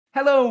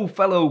Hello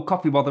fellow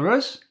coffee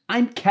botherers,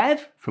 I'm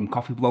Kev from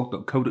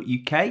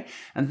coffeeblog.co.uk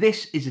and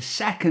this is the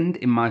second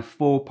in my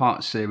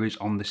 4-part series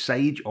on the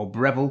Sage or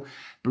Breville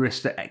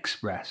Barista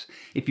Express.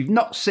 If you've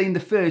not seen the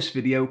first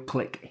video,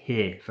 click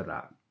here for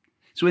that.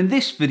 So in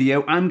this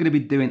video, I'm going to be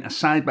doing a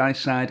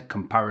side-by-side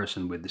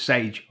comparison with the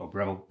Sage or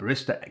Breville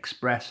Barista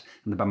Express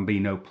and the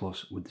Bambino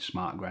Plus with the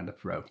Smart Grinder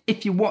Pro.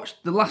 If you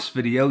watched the last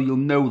video, you'll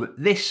know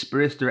that this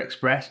Barista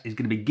Express is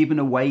going to be given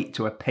away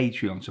to a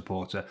Patreon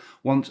supporter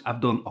once I've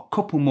done a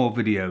couple more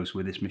videos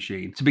with this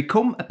machine. To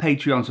become a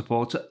Patreon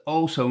supporter,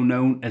 also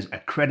known as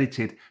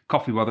accredited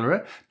coffee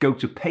botherer, go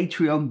to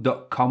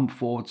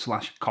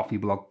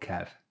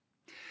patreon.com/coffeeblogkev.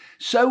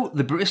 So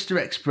the Barista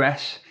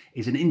Express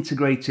is an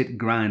integrated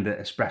grinder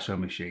espresso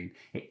machine.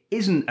 It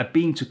isn't a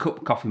bean to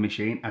cup coffee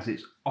machine as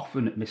it's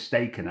often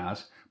mistaken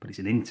as, but it's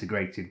an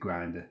integrated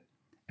grinder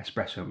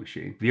espresso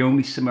machine. The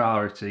only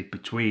similarity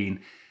between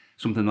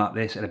something like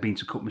this and a bean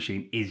to cup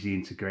machine is the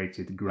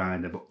integrated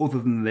grinder, but other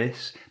than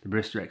this, the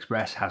Barista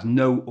Express has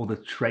no other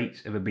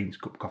traits of a bean to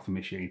cup coffee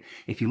machine.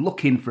 If you're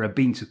looking for a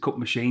bean to cup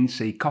machine,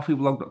 see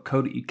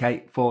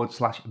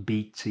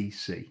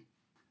coffeeblog.co.uk/BTC.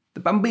 The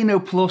Bambino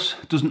Plus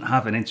doesn't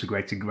have an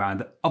integrated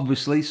grinder,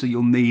 obviously, so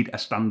you'll need a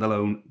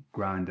standalone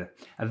grinder.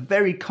 A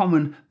very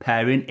common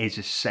pairing is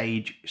a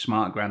Sage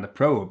Smart Grinder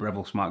Pro or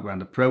Breville Smart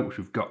Grinder Pro, which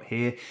we've got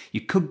here.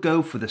 You could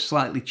go for the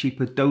slightly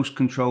cheaper Dose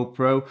Control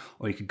Pro,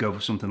 or you could go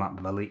for something like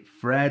the Elite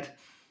Thread,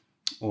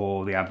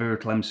 or the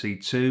BV30L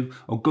MC2,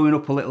 or going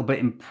up a little bit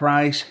in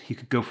price, you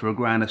could go for a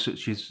grinder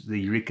such as the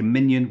Eureka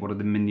Minion, one of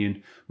the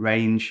Minion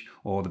range,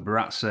 or the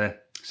Baratza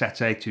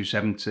Sete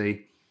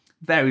 270.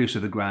 Various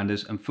other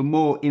grinders, and for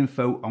more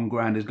info on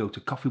grinders go to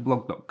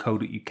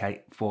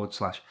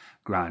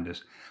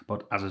coffeeblog.co.uk/grinders.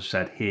 But as I've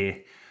said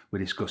here, we're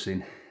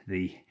discussing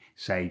the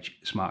Sage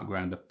Smart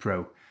Grinder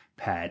Pro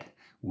paired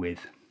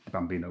with the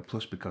Bambino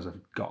Plus because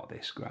I've got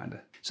this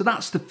grinder. So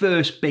that's the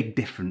first big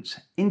difference,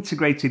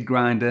 integrated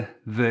grinder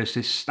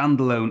versus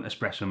standalone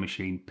espresso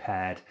machine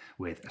paired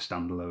with a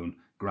standalone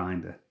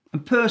grinder.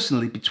 And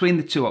personally, between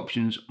the two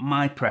options,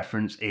 my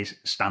preference is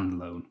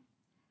standalone.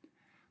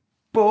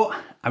 But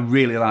I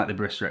really like the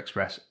Barista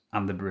Express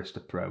and the Barista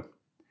Pro.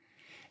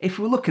 If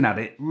we're looking at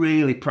it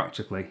really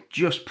practically,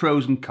 just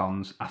pros and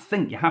cons, I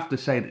think you have to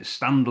say that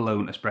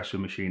standalone espresso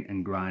machine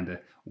and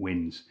grinder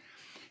wins.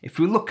 If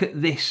we look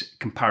at this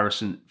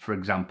comparison, for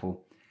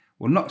example,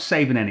 we're not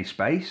saving any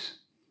space.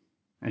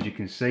 As you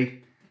can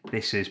see,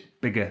 this is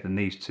bigger than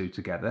these two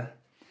together.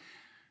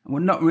 And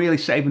we're not really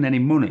saving any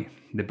money.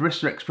 The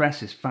Barista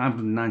Express is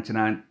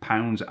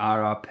 £599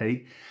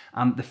 RRP,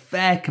 and the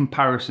fair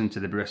comparison to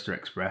the Barista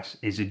Express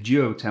is a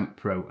Duotemp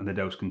Pro and the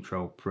Dose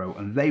Control Pro,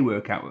 and they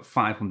work out at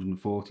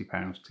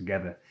 £540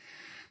 together.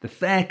 The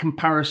fair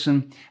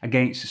comparison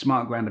against the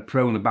Smart Grinder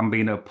Pro and the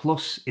Bambino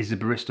Plus is the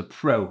Barista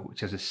Pro,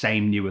 which has the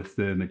same newer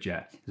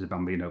thermojet as the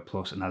Bambino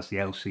Plus and has the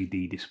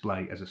LCD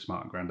display as a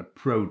Smart Grinder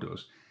Pro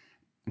does.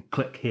 And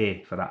click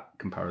here for that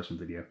comparison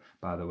video,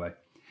 by the way.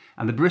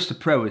 And the Barista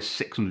Pro is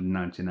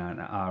 £699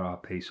 at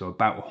RRP, so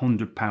about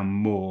 £100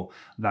 more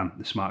than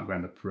the Smart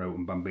Grinder Pro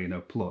and Bambino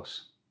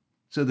Plus.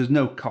 So there's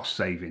no cost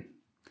saving.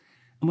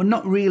 And we're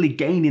not really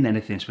gaining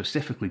anything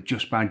specifically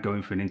just by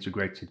going for an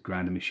integrated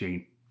grinder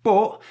machine.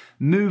 But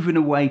moving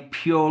away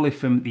purely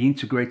from the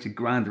integrated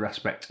grinder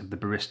aspect of the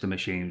barista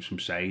machines from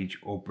Sage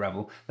or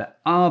Breville, there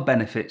are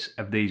benefits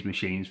of these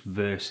machines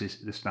versus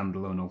the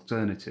standalone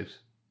alternatives.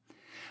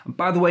 And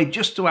by the way,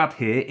 just to add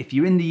here, if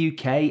you're in the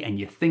UK and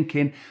you're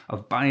thinking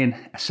of buying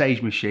a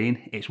Sage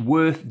machine, it's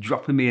worth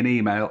dropping me an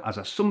email as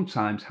I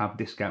sometimes have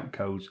discount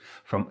codes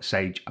from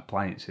Sage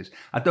appliances.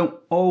 I don't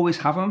always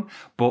have them,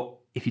 but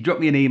if you drop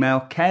me an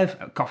email,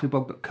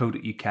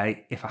 kev@coffeeblog.co.uk,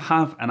 if I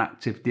have an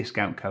active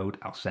discount code,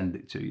 I'll send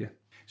it to you.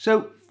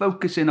 So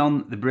focusing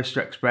on the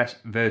Barista Express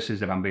versus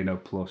the Bambino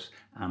Plus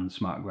and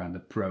Smart Grinder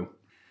Pro.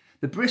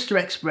 The Barista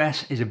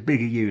Express is a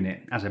bigger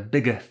unit, has a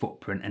bigger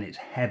footprint and it's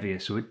heavier,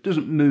 so it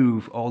doesn't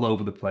move all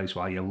over the place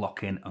while you're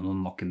locking and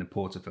unlocking the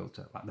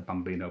portafilter like the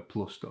Bambino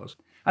Plus does.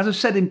 As I've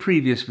said in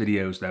previous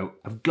videos though,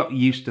 I've got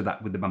used to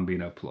that with the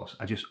Bambino Plus.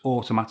 I just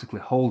automatically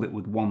hold it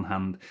with one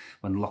hand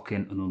when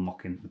locking and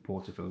unlocking the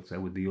portafilter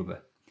with the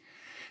other.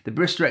 The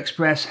Barista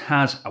Express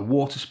has a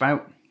water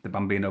spout, the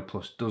Bambino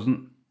Plus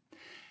doesn't.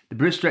 The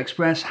Barista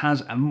Express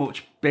has a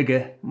much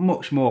bigger,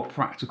 much more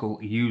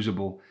practical,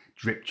 usable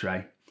drip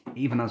tray. It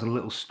even has a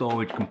little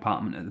storage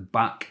compartment at the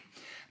back.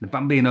 The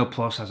Bambino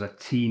Plus has a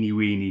teeny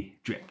weeny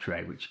drip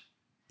tray, which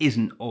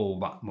isn't all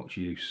that much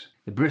use.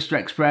 The Barista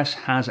Express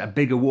has a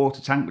bigger water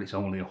tank, but it's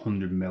only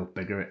 100ml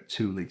bigger at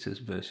 2 litres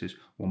versus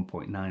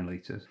 1.9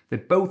 litres. They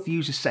both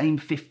use the same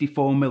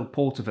 54ml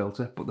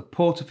portafilter, but the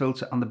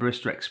portafilter on the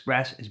Barista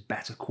Express is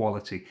better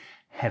quality,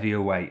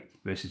 heavier weight,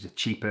 versus a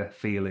cheaper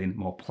feeling,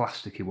 more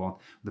plasticky one,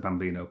 the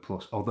Bambino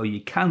Plus. Although you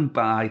can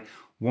buy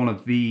one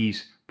of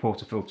these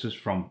portafilters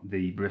from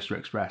the Barista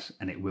Express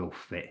and it will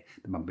fit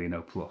the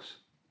Bambino Plus.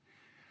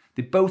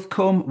 They both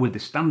come with the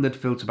standard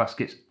filter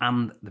baskets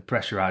and the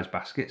pressurised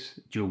baskets,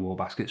 dual wall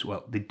baskets.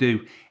 Well, they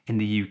do in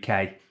the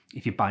UK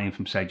if you're buying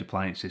from Sage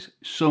Appliances.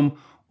 Some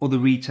Other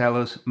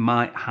retailers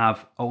might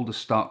have older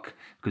stock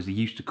because they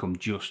used to come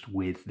just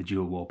with the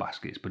dual wall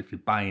baskets, but if you're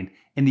buying,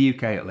 in the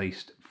UK at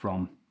least,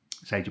 from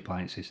Sage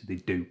Appliances, they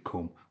do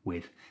come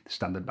with the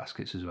standard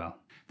baskets as well.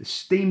 The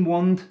steam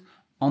wand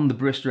on the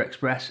Barista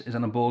Express is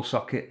on a ball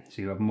socket,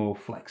 so you have more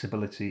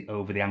flexibility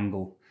over the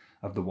angle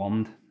of the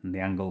wand and the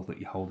angle that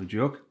you hold the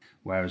jug,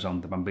 whereas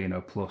on the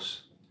Bambino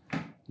Plus,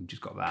 you've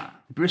just got that.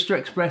 The Barista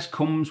Express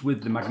comes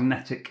with the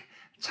magnetic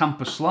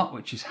tamper slot,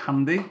 which is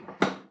handy,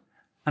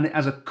 and it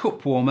has a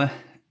cup warmer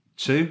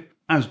too,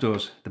 as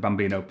does the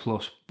Bambino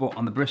Plus, but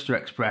on the Barista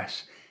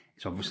Express,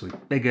 it's obviously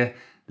bigger,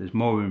 there's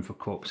more room for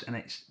cups, and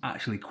it's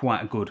actually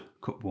quite a good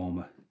cup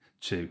warmer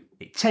too.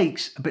 It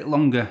takes a bit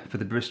longer for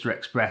the Barista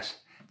Express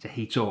to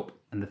heat up,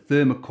 and the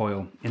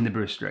thermocoil in the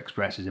Barista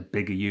Express is a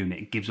bigger unit.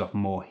 It gives off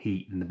more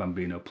heat than the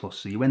Bambino Plus,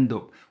 so you end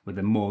up with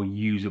a more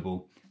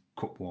usable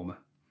cup warmer.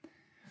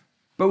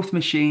 Both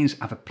machines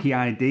have a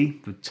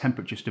PID for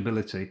temperature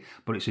stability,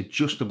 but it's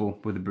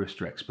adjustable with the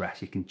Barista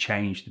Express. You can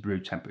change the brew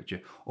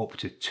temperature up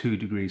to 2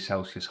 degrees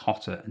Celsius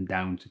hotter and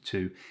down to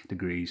 2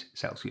 degrees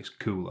Celsius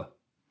cooler.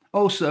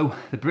 Also,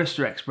 the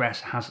Barista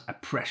Express has a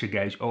pressure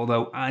gauge,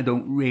 although I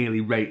don't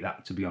really rate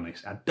that, to be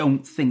honest. I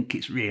don't think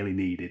it's really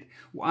needed.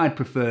 What I'd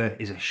prefer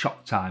is a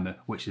shot timer,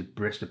 which the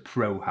Barista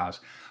Pro has,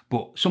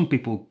 but some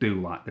people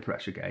do like the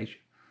pressure gauge.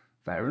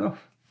 Fair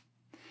enough.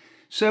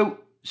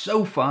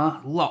 So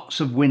far, lots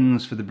of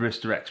wins for the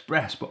Barista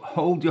Express, but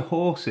hold your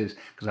horses,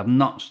 because I've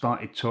not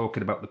started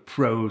talking about the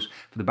pros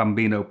for the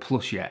Bambino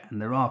Plus yet,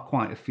 and there are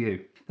quite a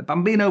few. The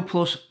Bambino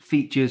Plus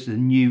features the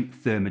new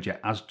Thermojet,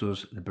 as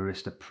does the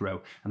Barista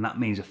Pro, and that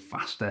means a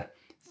faster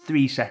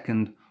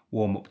 3-second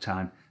warm-up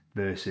time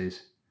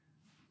versus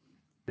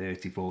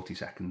 30-40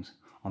 seconds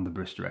on the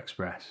Barista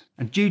Express.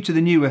 And due to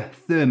the newer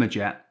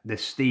Thermojet, the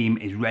steam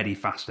is ready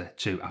faster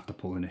too after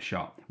pulling a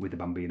shot with the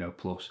Bambino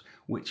Plus,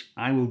 which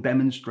I will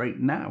demonstrate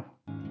now.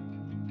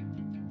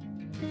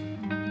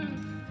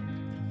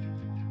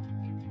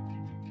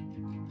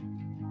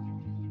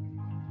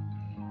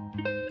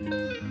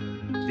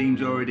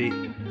 Steam's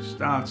already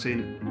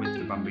starting with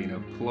the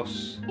Bambino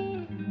Plus.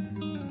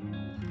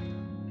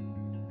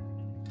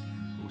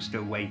 We're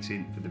still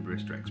waiting for the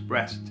Barista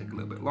Express to take a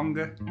little bit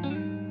longer.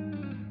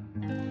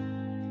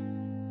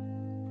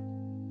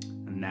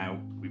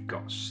 Now we've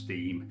got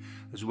steam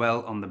as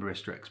well on the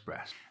Barista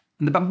Express.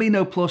 And the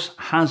Bambino Plus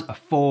has a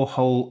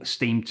 4-hole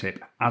steam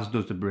tip, as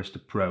does the Barista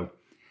Pro.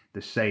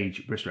 The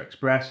Sage Barista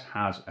Express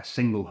has a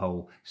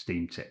single-hole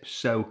steam tip,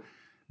 so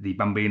the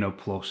Bambino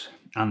Plus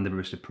and the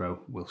Barista Pro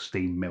will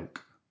steam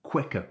milk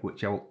quicker,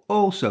 which I will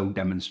also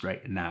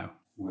demonstrate now.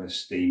 We're going to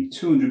steam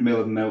 200 ml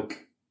of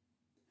milk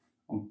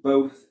on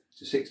both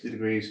to 60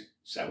 degrees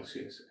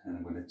Celsius, and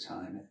I'm going to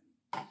time it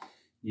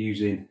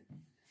using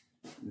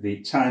the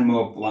Time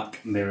More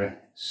Black Mirror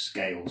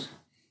scales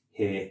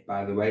here,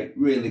 by the way,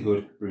 really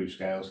good brew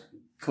scales.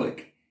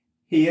 Click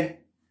here,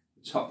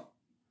 top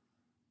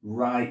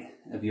right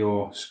of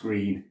your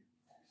screen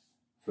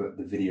for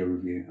the video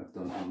review I've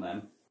done on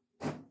them.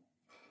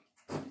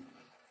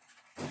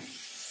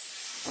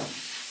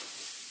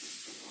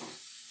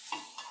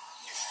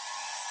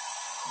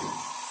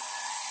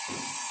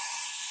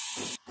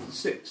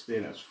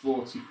 That's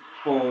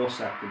 44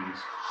 seconds.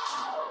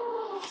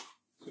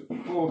 So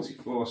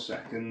 44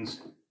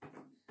 seconds,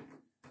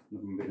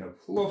 Bambino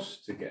Plus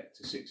to get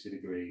to 60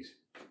 degrees.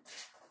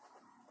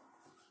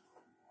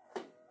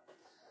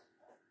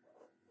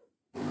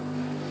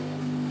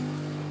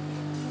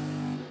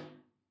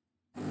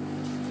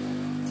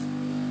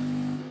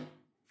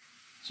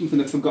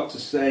 Something I forgot to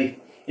say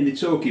in the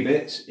talky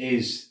bits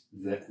is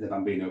that the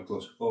Bambino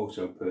Plus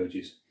also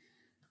purges.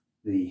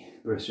 The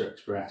Barista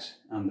Express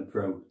and the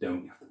Pro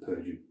don't, you have to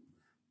purge them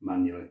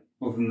manually.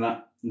 Other than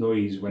that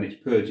noise when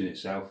it's purging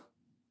itself,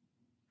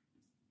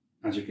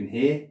 as you can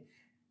hear,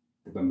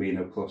 the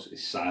Bambino Plus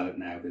is silent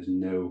now. There's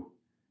no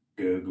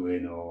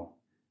gurgling or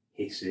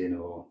hissing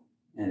or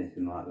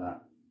anything like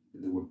that.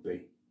 There will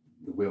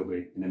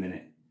be in a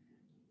minute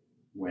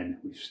when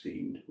we've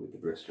steamed with the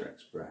Barista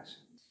Express.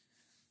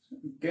 So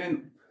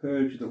again,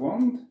 purge the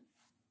wand.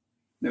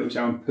 Notice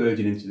how I'm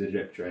purging into the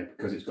drip tray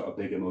because it's got a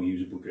bigger, more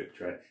usable drip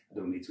tray. I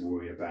don't need to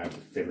worry about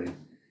filling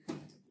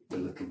the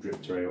little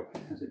drip tray up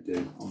as I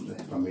do on the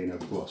Bambino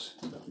Plus.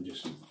 So I can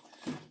just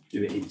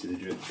do it into the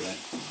drip tray.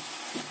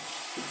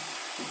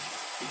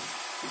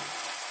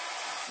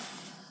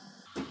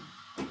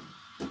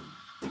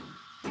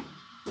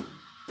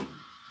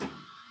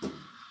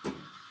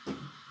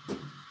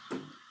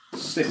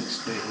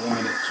 "60, 1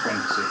 minute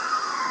 20,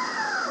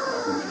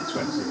 or 1 minute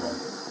 21.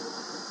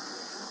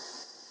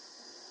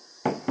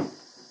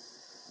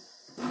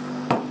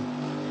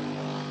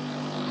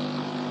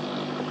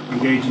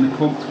 Engaging the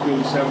pump to cool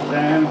yourself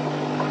down.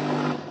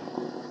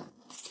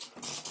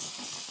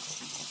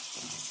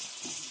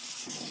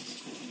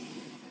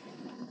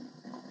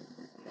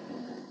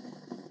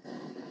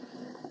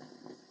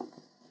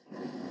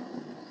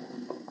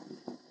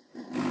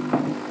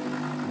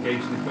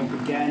 Engaging the pump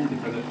again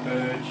because it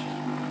purged,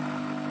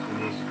 so it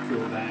needs to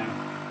cool down.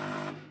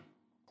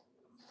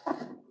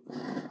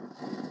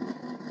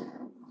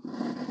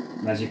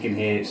 as you can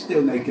hear, it's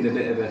still making a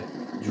bit of a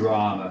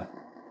drama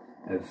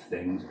of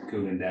things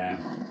cooling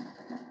down.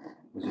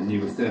 There's a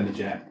newer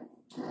thermojet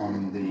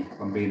on the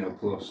Bambino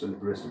Plus and the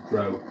Barista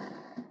Pro.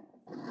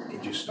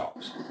 It just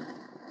stops.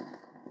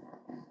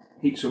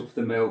 Heats up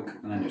the milk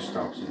and then just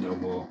stops. There's no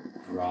more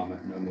drama,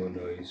 no more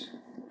noise.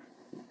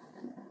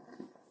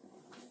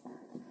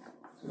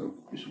 So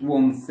just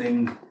one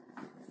thing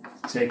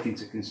to take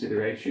into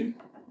consideration.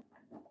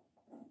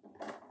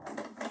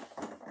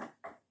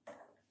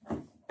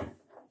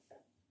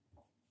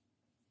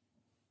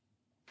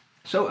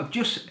 So I've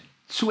just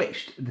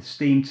switched the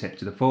steam tip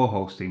to the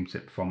 4-hole steam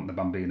tip from the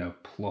Bambino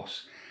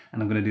Plus, and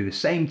I'm going to do the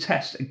same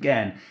test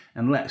again,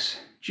 and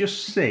let's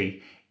just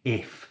see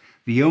if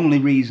the only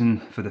reason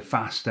for the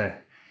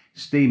faster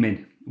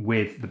steaming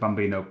with the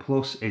Bambino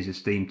Plus is a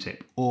steam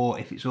tip, or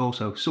if it's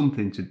also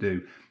something to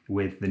do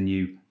with the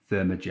new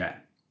thermojet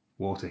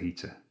water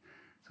heater.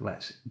 So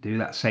let's do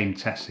that same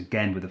test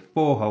again with a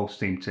 4-hole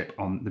steam tip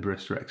on the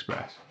Barista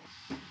Express.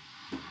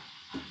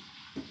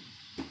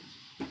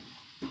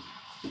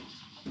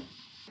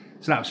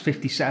 So that was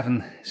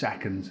 57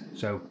 seconds,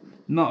 so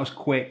not as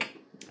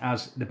quick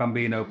as the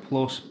Bambino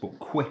Plus, but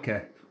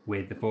quicker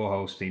with the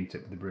 4-hole steam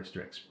tip with the Barista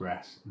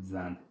Express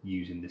than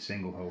using the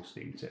single-hole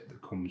steam tip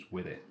that comes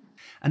with it.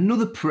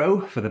 Another pro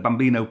for the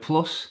Bambino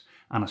Plus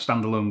and a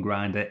standalone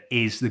grinder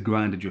is the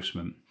grind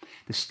adjustment.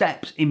 The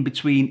steps in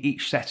between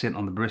each setting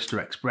on the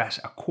Barista Express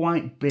are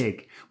quite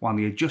big, while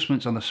the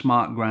adjustments on the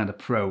Smart Grinder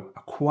Pro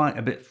are quite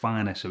a bit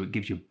finer, so it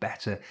gives you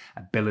better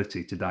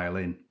ability to dial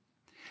in.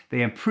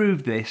 They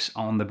improved this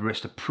on the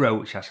Barista Pro,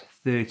 which has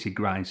 30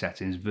 grind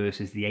settings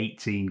versus the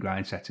 18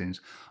 grind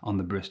settings on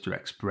the Barista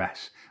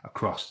Express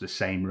across the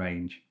same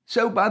range.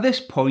 So by this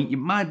point you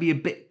might be a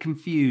bit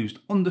confused,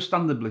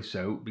 understandably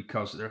so,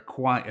 because there are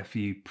quite a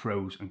few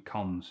pros and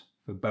cons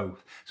for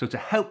both. So to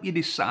help you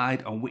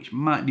decide on which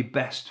might be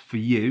best for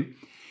you,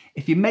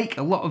 if you make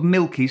a lot of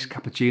milkies,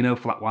 cappuccino,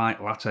 flat white,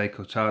 latte,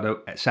 cortado,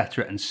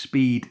 etc., and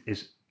speed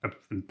is of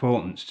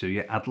importance to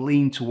you, I'd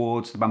lean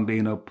towards the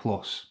Bambino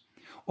Plus.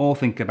 Or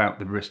think about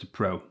the Barista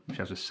Pro, which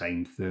has the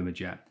same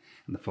thermojet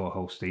and the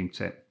 4-hole steam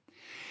tip.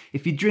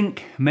 If you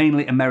drink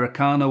mainly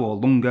Americano or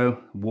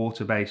Lungo,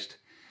 water-based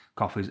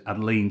coffees, I'd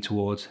lean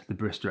towards the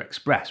Barista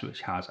Express,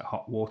 which has a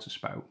hot water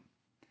spout.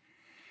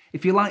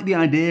 If you like the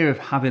idea of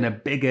having a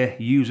bigger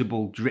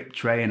usable drip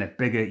tray and a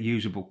bigger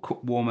usable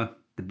cup warmer,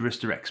 the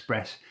Barista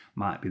Express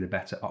might be the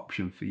better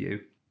option for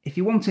you. If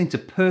you're wanting to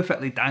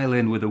perfectly dial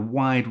in with a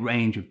wide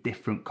range of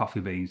different coffee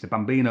beans, the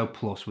Bambino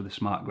Plus with the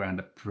Smart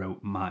Grinder Pro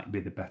might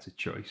be the better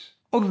choice.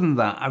 Other than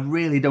that, I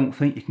really don't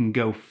think you can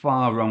go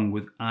far wrong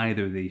with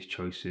either of these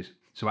choices,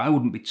 so I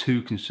wouldn't be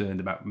too concerned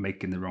about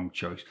making the wrong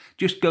choice.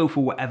 Just go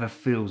for whatever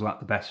feels like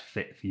the best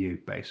fit for you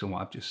based on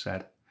what I've just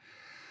said.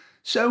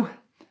 So,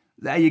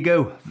 there you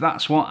go.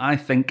 That's what I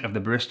think of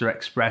the Barista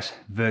Express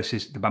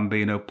versus the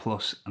Bambino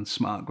Plus and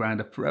Smart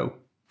Grinder Pro.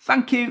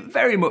 Thank you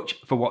very much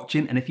for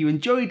watching, and if you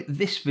enjoyed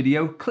this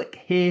video, click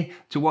here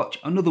to watch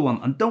another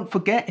one. And don't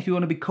forget, if you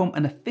want to become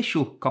an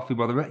official coffee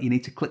botherer, you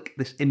need to click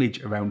this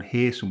image around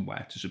here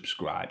somewhere to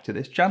subscribe to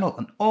this channel,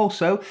 and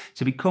also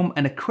to become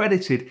an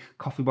accredited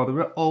coffee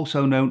botherer,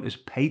 also known as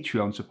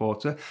Patreon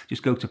supporter,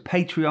 just go to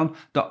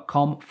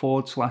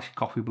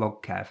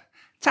patreon.com/coffeeblogkev.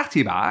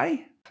 Tatty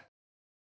bye!